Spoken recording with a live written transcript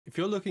If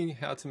you're looking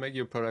how to make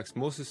your products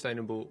more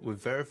sustainable with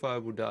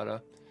verifiable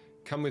data,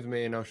 come with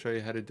me and I'll show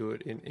you how to do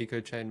it in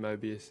Ecochain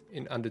Mobius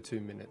in under 2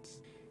 minutes.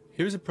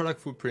 Here's a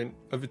product footprint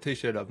of a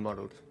t-shirt I've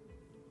modeled.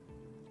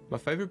 My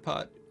favorite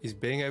part is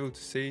being able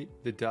to see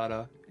the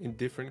data in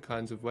different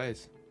kinds of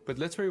ways. But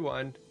let's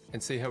rewind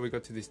and see how we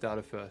got to this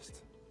data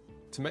first.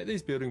 To make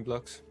these building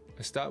blocks,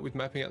 I start with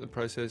mapping out the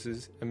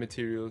processes and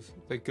materials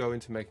that go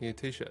into making a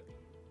t-shirt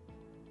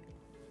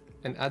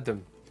and add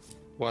them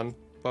one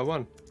by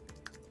one.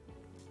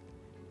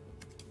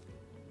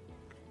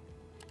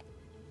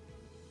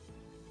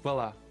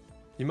 Voila!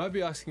 You might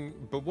be asking,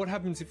 but what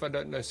happens if I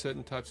don't know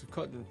certain types of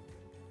cotton?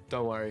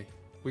 Don't worry,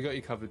 we got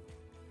you covered.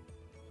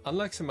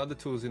 Unlike some other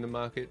tools in the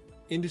market,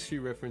 industry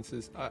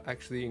references are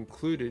actually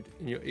included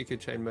in your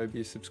Ecochain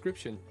Mobius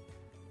subscription.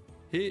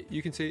 Here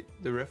you can see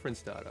the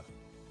reference data.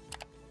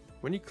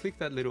 When you click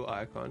that little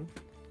icon,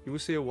 you will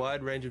see a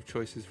wide range of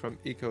choices from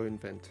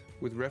EcoInvent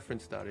with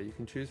reference data you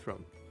can choose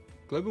from.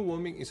 Global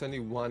warming is only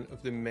one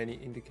of the many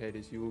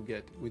indicators you will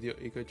get with your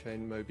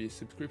Ecochain Mobius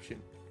subscription.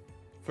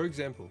 For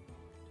example,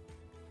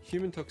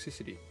 human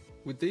toxicity.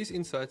 With these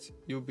insights,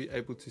 you'll be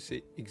able to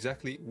see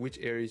exactly which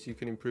areas you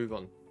can improve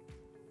on.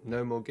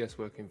 No more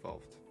guesswork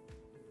involved.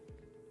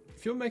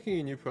 If you're making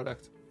a new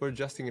product or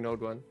adjusting an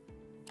old one,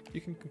 you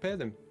can compare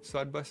them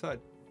side by side.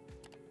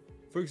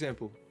 For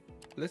example,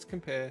 let's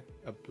compare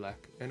a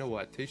black and a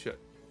white t-shirt.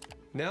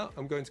 Now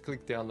I'm going to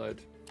click download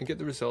and get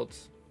the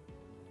results.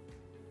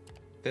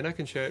 Then I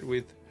can share it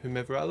with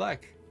whomever I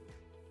like.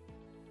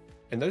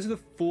 And those are the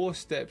 4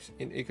 steps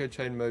in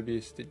Ecochain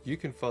Mobius that you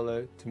can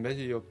follow to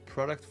measure your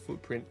product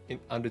footprint in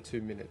under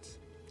 2 minutes.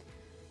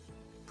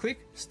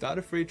 Click start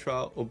a free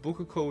trial or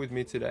book a call with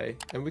me today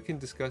and we can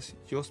discuss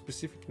your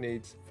specific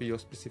needs for your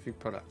specific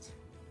product.